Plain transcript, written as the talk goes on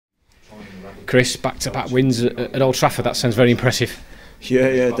Chris, back-to-back wins at Old Trafford. That sounds very impressive.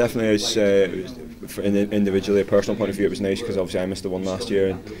 Yeah, definitely. Individually, a personal point of view, it was nice because obviously I missed the one last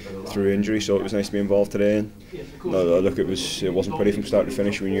year through injury, so it was nice to be involved today. And look, it wasn't pretty from start to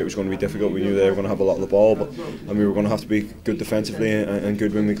finish. We knew it was going to be difficult. We knew they were going to have a lot of the ball, and we were going to have to be good defensively and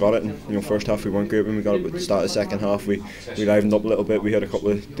good when we got it. And first half we weren't great when we got it, but at the start of the second half we livened up a little bit. We had a couple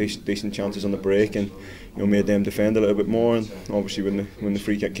of decent chances on the break, and made them defend a little bit more. And obviously when the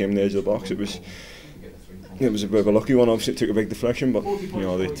free kick came in the edge of the box, it was a bit of a lucky one. Obviously it took a big deflection, but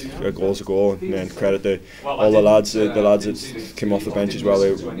a goal's a goal. And then credit to all the lads that came off the bench as well.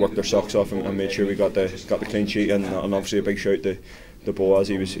 They worked their socks off and made sure we got the clean sheet. And obviously a big shout to Boaz.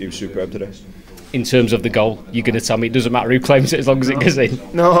 He was superb today. In terms of the goal, you're going to tell me it doesn't matter who claims it as long as it goes in?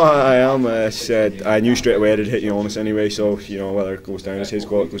 No, I am. I knew straight away it'd hit Jonas anyway, so whether it goes down as his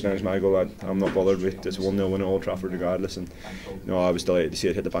goal, it goes down as my goal, I'm not bothered with. It's a 1-0 win at Old Trafford regardless, and I was delighted to see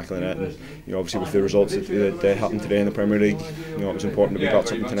it hit the back of the net. And obviously with the results that happened today in the Premier League, it was important that we got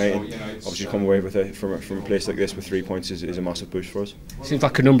something tonight, and obviously come away with it from a place like this with 3 points is a massive boost for us. Seems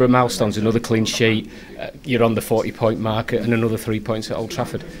like a number of milestones. Another clean sheet, you're on the 40-point market, and another 3 points at Old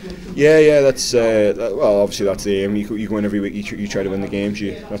Trafford. Yeah, that's well. Obviously, that's the aim. You go in every week. You try to win the games.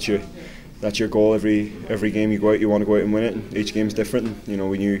 That's your goal. Every game you go out, you want to go out and win it. And each game's different. And,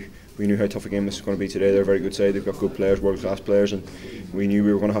 we knew how tough a game this was going to be today. They're a very good side. They've got good players, world class players, and we knew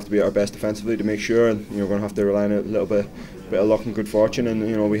we were going to have to be at our best defensively to make sure. And we were going to have to rely on a little bit of luck and good fortune.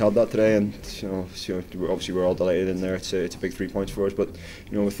 And we had that today. And obviously we're all delighted in there. It's a big 3 points for us. But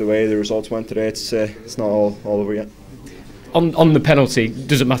with the way the results went today, it's not all over yet. On the penalty,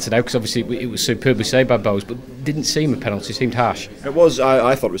 doesn't matter now because obviously it was superbly saved by Bowes, but didn't seem a penalty, seemed harsh. It was,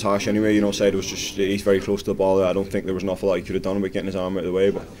 I thought it was harsh anyway. Said it was just, he's very close to the ball. I don't think there was an awful lot he could have done with getting his arm out of the way,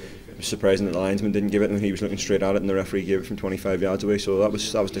 but it was surprising that the linesman didn't give it, and he was looking straight at it and the referee gave it from 25 yards away, so that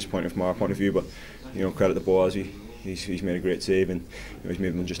was disappointing from our point of view. But credit to Boaz, he's made a great save, and he's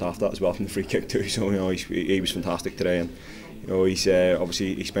made them just after that as well from the free kick too, so he was fantastic today. And he's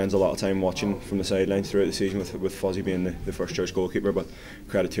obviously he spends a lot of time watching from the sidelines throughout the season with Fozzie being the first choice goalkeeper, but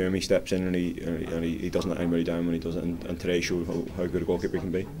credit to him, he steps in and he doesn't let anybody down when he does it, and today showed how good a goalkeeper he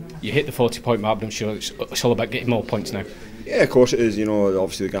can be. You hit the 40-point mark, but I'm sure it's all about getting more points now. Yeah, of course it is.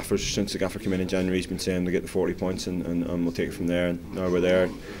 Obviously the gaffer, since the gaffer came in January, he's been saying to get the 40 points and we'll take it from there, and now we're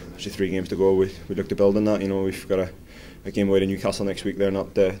there. Actually 3 games to go. We look to build on that. We've got a game away to Newcastle next week. They're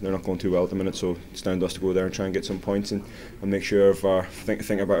not going too well at the minute, so it's down to us to go there and try and get some points and make sure of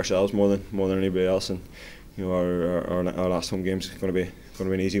think about ourselves more than anybody else. And our last home game's going to be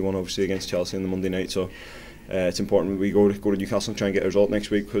an easy one, obviously against Chelsea on the Monday night. So it's important we go to Newcastle and try and get a result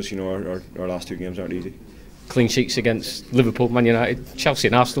next week, because our last 2 games aren't easy. Clean sheets against Liverpool, Man United, Chelsea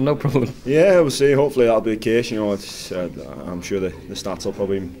and Arsenal, no problem. Yeah, we'll see. Hopefully that'll be the case. I'm sure the stats will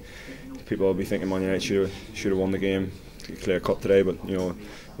probably, people will be thinking Man United should have won the game clear cut today, but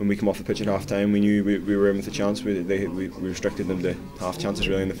when we come off the pitch at half time, we knew we were in with a chance. We restricted them to half chances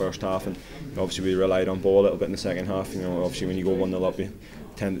really in the first half, and obviously we relied on ball a little bit in the second half. Obviously when you go 1-0 up, you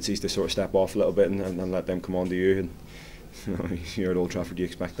tendencies to sort of step off a little bit and let them come on to you, and you're at Old Trafford, you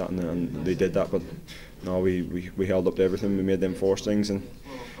expect that, and they did that. But no, we held up to everything. We made them force things, and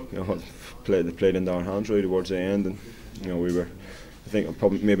they played into our hands really towards the end, and we were, I think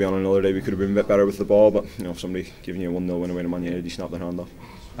probably maybe on another day we could have been a bit better with the ball, but if somebody giving you a 1-0 win away to Man United, you snap their hand off.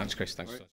 Thanks Chris, thanks.